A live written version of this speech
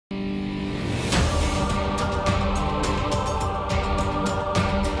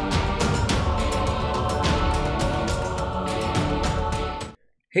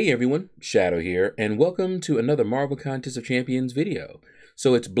Hey everyone, Shaedow here, and welcome to another Marvel Contest of Champions video.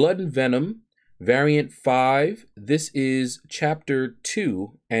 So it's Blood and Venom, Variant 5. This is Chapter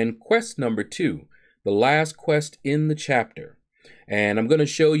 2 and Quest number 2, the last quest in the chapter. And I'm going to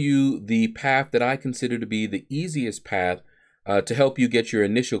show you the path that I consider to be the easiest path to help you get your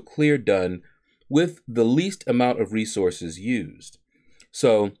initial clear done with the least amount of resources used.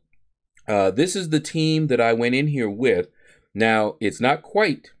 So this is the team that I went in here with. Now, it's not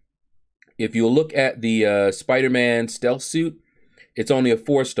quite. If you look at the Spider-Man stealth suit, it's only a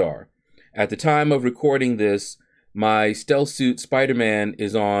 4-star. At the time of recording this, my stealth suit Spider-Man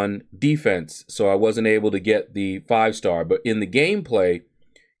is on defense, so I wasn't able to get the 5-star. But in the gameplay,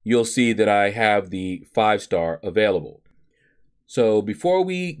 you'll see that I have the 5-star available. So before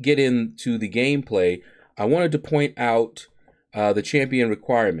we get into the gameplay, I wanted to point out the champion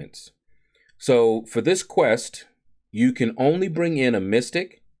requirements. So for this quest, you can only bring in a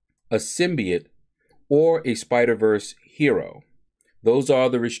Mystic, a Symbiote, or a Spider-Verse hero. Those are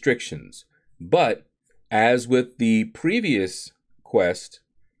the restrictions. But as with the previous quest,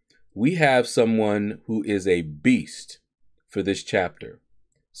 we have someone who is a beast for this chapter.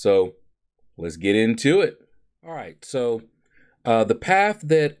 So let's get into it. All right, so the path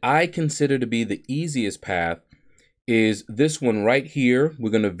that I consider to be the easiest path is this one right here.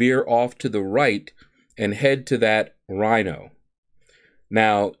 We're going to veer off to the right and head to that Rhino.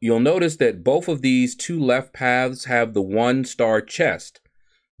 Now, you'll notice that both of these two left paths have the 1-star chest,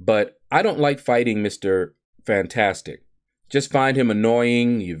 but I don't like fighting Mr. Fantastic. Just find him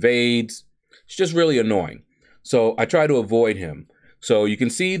annoying, he evades. It's just really annoying. So I try to avoid him. So you can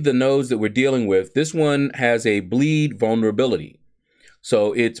see the nodes that we're dealing with. This one has a bleed vulnerability.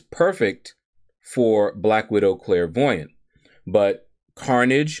 So it's perfect for Black Widow Clairvoyant, but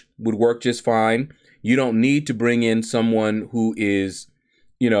Carnage would work just fine. You don't need to bring in someone who is,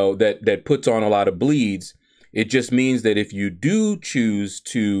 that puts on a lot of bleeds. It just means that if you do choose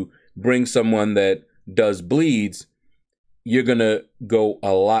to bring someone that does bleeds, you're going to go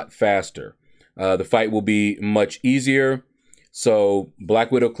a lot faster. The fight will be much easier. So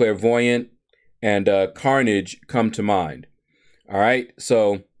Black Widow Clairvoyant and Carnage come to mind. All right,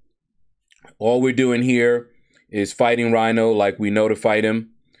 so all we're doing here is fighting Rhino like we know to fight him.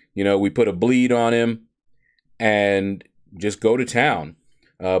 We put a bleed on him and just go to town.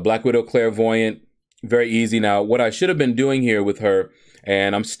 Black Widow Clairvoyant, very easy. Now, what I should have been doing here with her,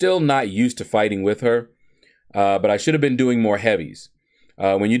 and I'm still not used to fighting with her, but I should have been doing more heavies.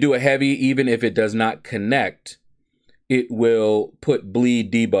 When you do a heavy, even if it does not connect, it will put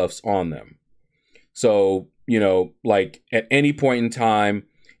bleed debuffs on them. So, like at any point in time,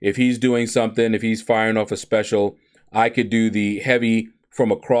 if he's doing something, if he's firing off a special, I could do the heavy from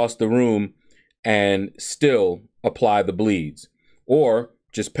across the room and still apply the bleeds, or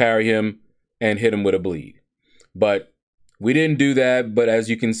just parry him and hit him with a bleed. But we didn't do that, but as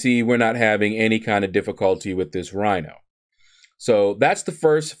you can see, we're not having any kind of difficulty with this Rhino. So that's the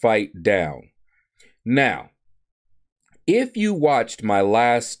first fight down. Now, if you watched my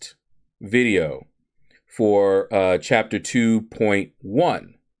last video for chapter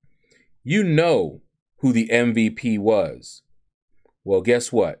 2.1, you know who the MVP was. Well,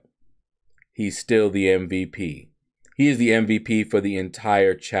 guess what? He's still the MVP. He is the MVP for the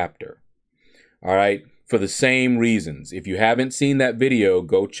entire chapter. All right? For the same reasons. If you haven't seen that video,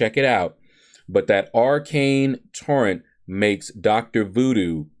 go check it out. But that arcane torrent makes Dr.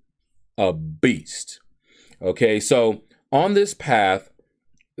 Voodoo a beast. Okay, so on this path,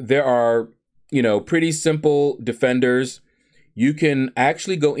 there are, pretty simple defenders. You can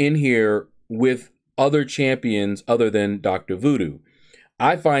actually go in here with other champions other than Dr. Voodoo.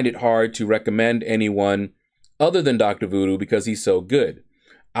 I find it hard to recommend anyone other than Dr. Voodoo because he's so good.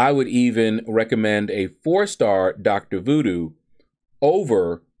 I would even recommend a 4-star Dr. Voodoo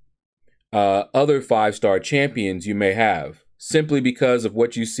over other 5-star champions you may have, simply because of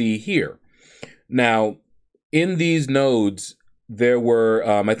what you see here. Now, in these nodes, there were,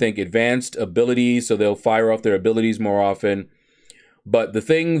 I think, advanced abilities, so they'll fire off their abilities more often. But the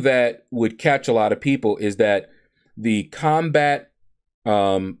thing that would catch a lot of people is that the combat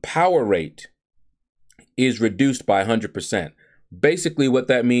power rate is reduced by 100%. Basically, what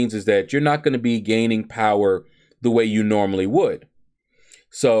that means is that you're not going to be gaining power the way you normally would.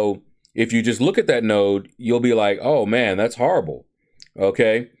 So if you just look at that node, you'll be like, oh man, that's horrible.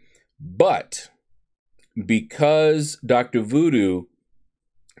 Okay. But because Dr. Voodoo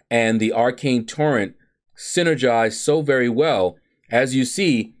and the Arcane Torrent synergize so very well, as you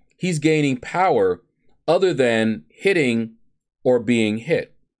see, he's gaining power other than hitting or being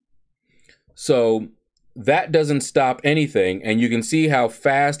hit. So that doesn't stop anything, and you can see how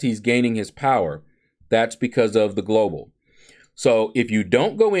fast he's gaining his power. That's because of the global. So if you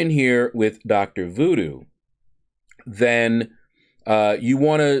don't go in here with Dr. Voodoo, then you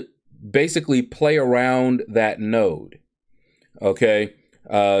want to basically play around that node. Okay,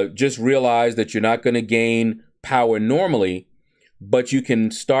 just realize that you're not going to gain power normally, but you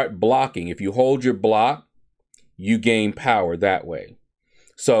can start blocking. If you hold your block, you gain power that way.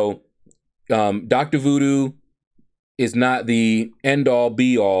 So Dr. Voodoo is not the end-all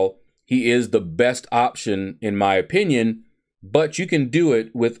be-all. He is the best option in my opinion, but you can do it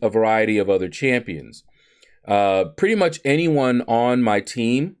with a variety of other champions. Pretty much anyone on my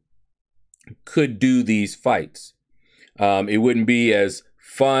team could do these fights. It wouldn't be as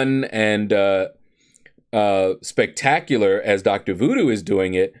fun and spectacular as Dr. Voodoo is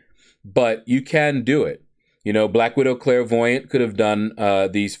doing it, but you can do it. You know, Black Widow Clairvoyant could have done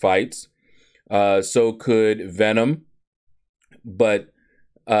these fights. So could Venom. But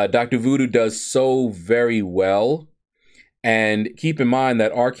Dr. Voodoo does so very well. And keep in mind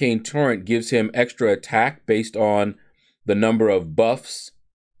that Arcane Torrent gives him extra attack based on the number of buffs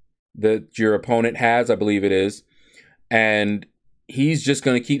that your opponent has, I believe it is. And he's just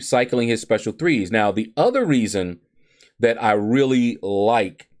going to keep cycling his special threes. Now, the other reason that I really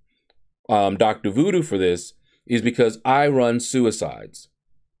like Dr. Voodoo for this is because I run suicides.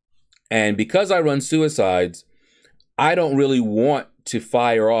 And because I run suicides, I don't really want to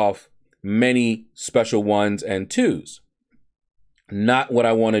fire off many special ones and twos. Not what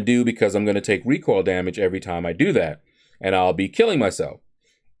I want to do, because I'm going to take recoil damage every time I do that, and I'll be killing myself.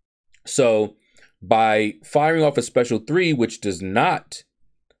 So by firing off a special 3, which does not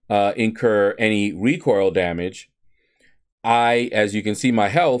incur any recoil damage, as you can see my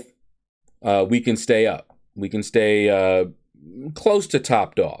health, we can stay up. We can stay close to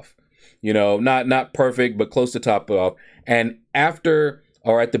topped off. You know, not perfect, but close to topped off. And after,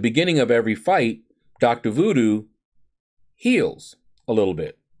 or at the beginning of every fight, Dr. Voodoo heals a little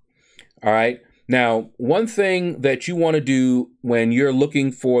bit. All right. Now, one thing that you want to do when you're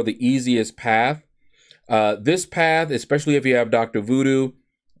looking for the easiest path, this path, especially if you have Dr. Voodoo,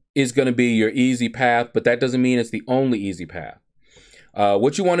 is going to be your easy path, but that doesn't mean it's the only easy path.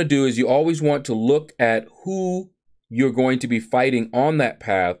 What you want to do is you always want to look at who you're going to be fighting on that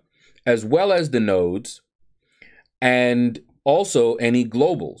path, as well as the nodes, and also any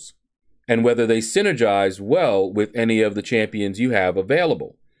globals, and whether they synergize well with any of the champions you have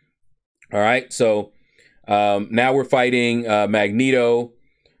available. All right, so now we're fighting Magneto,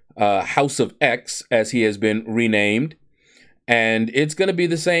 House of X, as he has been renamed, and it's going to be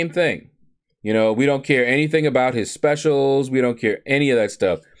the same thing. You know, we don't care anything about his specials. We don't care any of that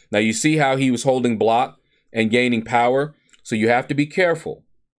stuff. Now, you see how he was holding block and gaining power, so you have to be careful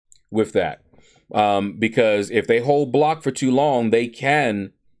with that, because if they hold block for too long, they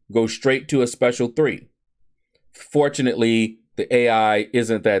can go straight to a special 3. Fortunately, the AI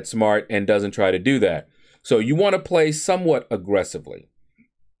isn't that smart and doesn't try to do that. So you want to play somewhat aggressively.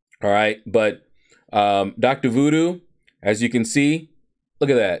 All right. But Dr. Voodoo, as you can see, look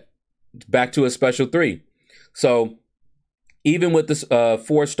at that. It's back to a special 3. So even with this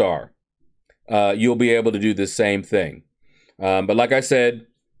 4-star, you'll be able to do the same thing. But like I said,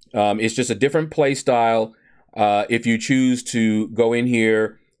 it's just a different play style. If you choose to go in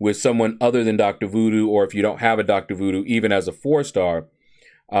here with someone other than Dr. Voodoo, or if you don't have a Dr. Voodoo, even as a 4-star,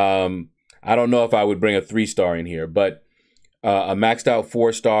 I don't know if I would bring a 3-star in here, but a maxed out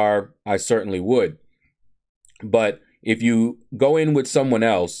 4-star, I certainly would. But if you go in with someone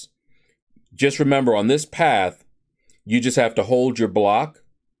else, just remember on this path, you just have to hold your block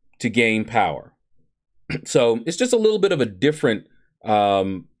to gain power. So it's just a little bit of a different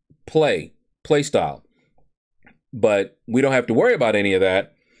play style. But we don't have to worry about any of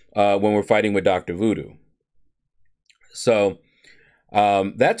that when we're fighting with Dr. Voodoo. So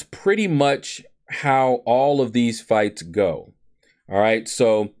that's pretty much how all of these fights go. All right,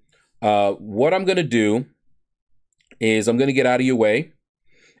 so what I'm going to do is I'm going to get out of your way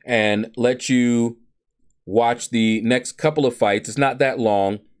and let you watch the next couple of fights. It's not that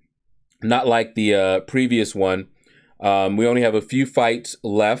long, not like the previous one. We only have a few fights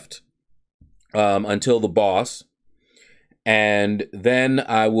left until the boss. And then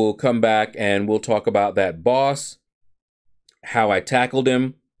I will come back and we'll talk about that boss, how I tackled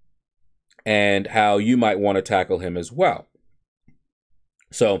him, and how you might want to tackle him as well.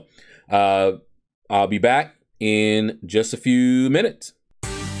 So I'll be back in just a few minutes.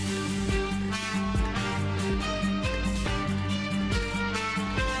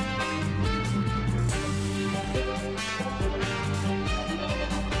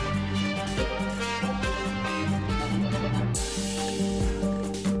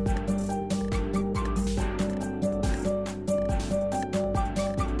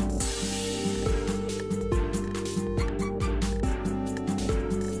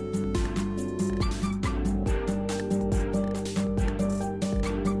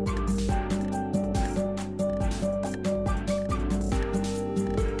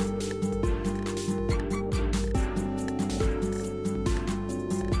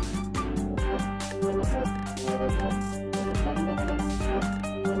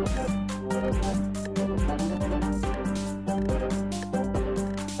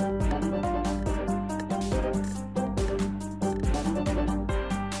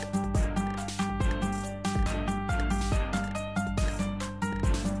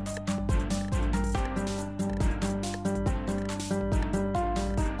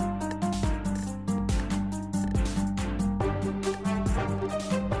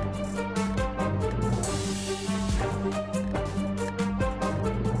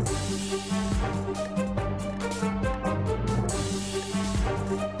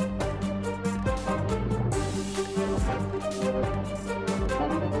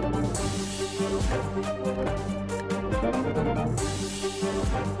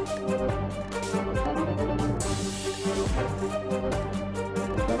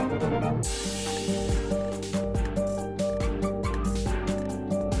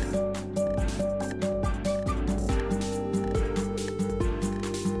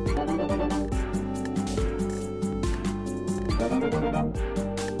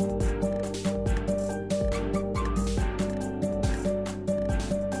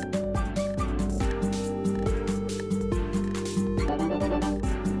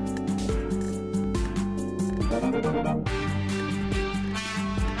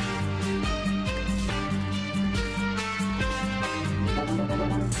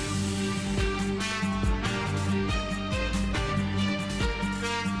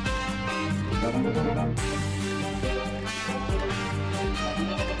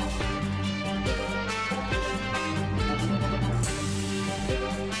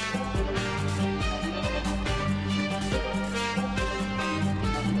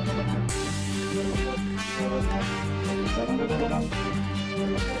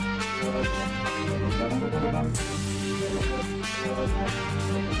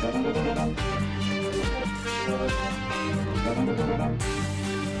 All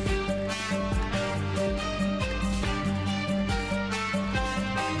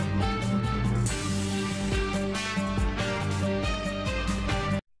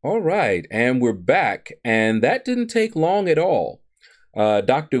right, and we're back, and that didn't take long at all.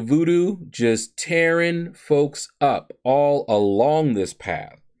 Dr. Voodoo just tearing folks up all along this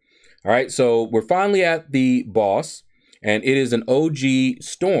path. All right, so we're finally at the boss, and it is an OG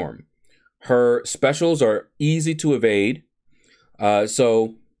Storm. Her specials are easy to evade,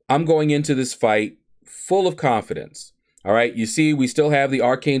 so I'm going into this fight full of confidence. All right, you see we still have the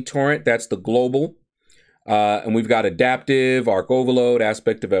Arcane Torrent, that's the global. And we've got adaptive, arc overload,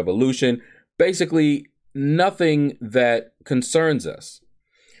 aspect of evolution, basically nothing that concerns us.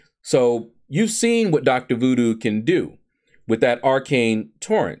 So you've seen what Dr. Voodoo can do with that arcane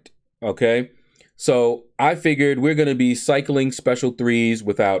torrent, okay? So I figured we're going to be cycling special 3s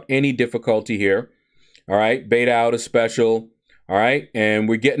without any difficulty here. All right, bait out a special. All right, and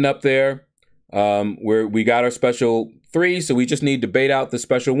we're getting up there. We got our special 3, so we just need to bait out the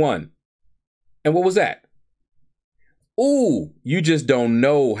special 1. And what was that? Ooh, you just don't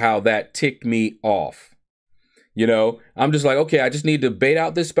know how that ticked me off. You know, I'm just like, okay, I just need to bait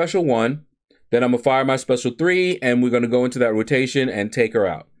out this special 1. Then I'm going to fire my special 3, and we're going to go into that rotation and take her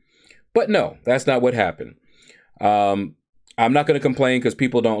out. But no, that's not what happened. I'm not going to complain because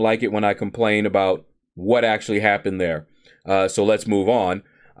people don't like it when I complain about what actually happened there. So let's move on.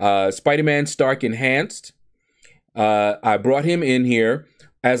 Spider-Man Stark Enhanced. I brought him in here.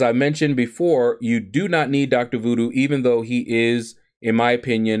 As I mentioned before, you do not need Dr. Voodoo, even though he is, in my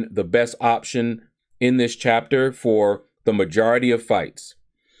opinion, the best option in this chapter for the majority of fights.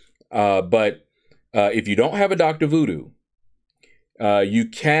 But if you don't have a Dr. Voodoo, you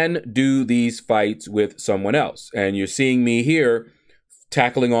can do these fights with someone else. And you're seeing me here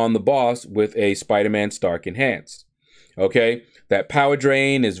tackling on the boss with a Spider-Man Stark Enhanced. Okay, that power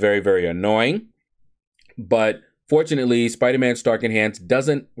drain is very, very annoying. But fortunately, Spider-Man Stark Enhanced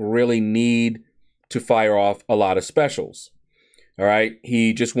doesn't really need to fire off a lot of specials. All right,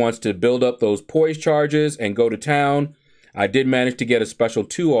 he just wants to build up those poise charges and go to town. I did manage to get a special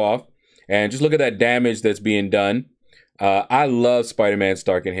 2 off. And just look at that damage that's being done. I love Spider-Man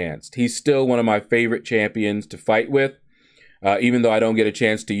Stark Enhanced. He's still one of my favorite champions to fight with, even though I don't get a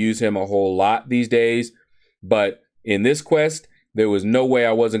chance to use him a whole lot these days. But in this quest, there was no way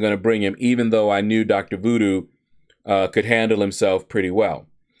I wasn't going to bring him, even though I knew Dr. Voodoo could handle himself pretty well.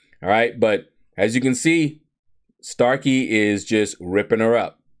 All right, but as you can see, Starky is just ripping her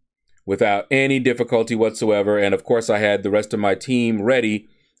up without any difficulty whatsoever. And of course, I had the rest of my team ready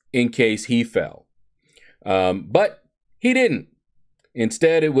in case he fell. But he didn't.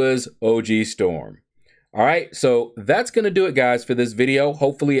 Instead, it was OG Storm. All right, so that's going to do it, guys, for this video.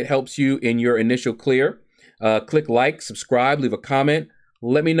 Hopefully, it helps you in your initial clear. Click like, subscribe, leave a comment.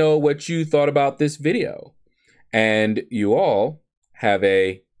 Let me know what you thought about this video. And you all have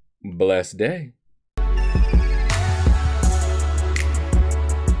a blessed day.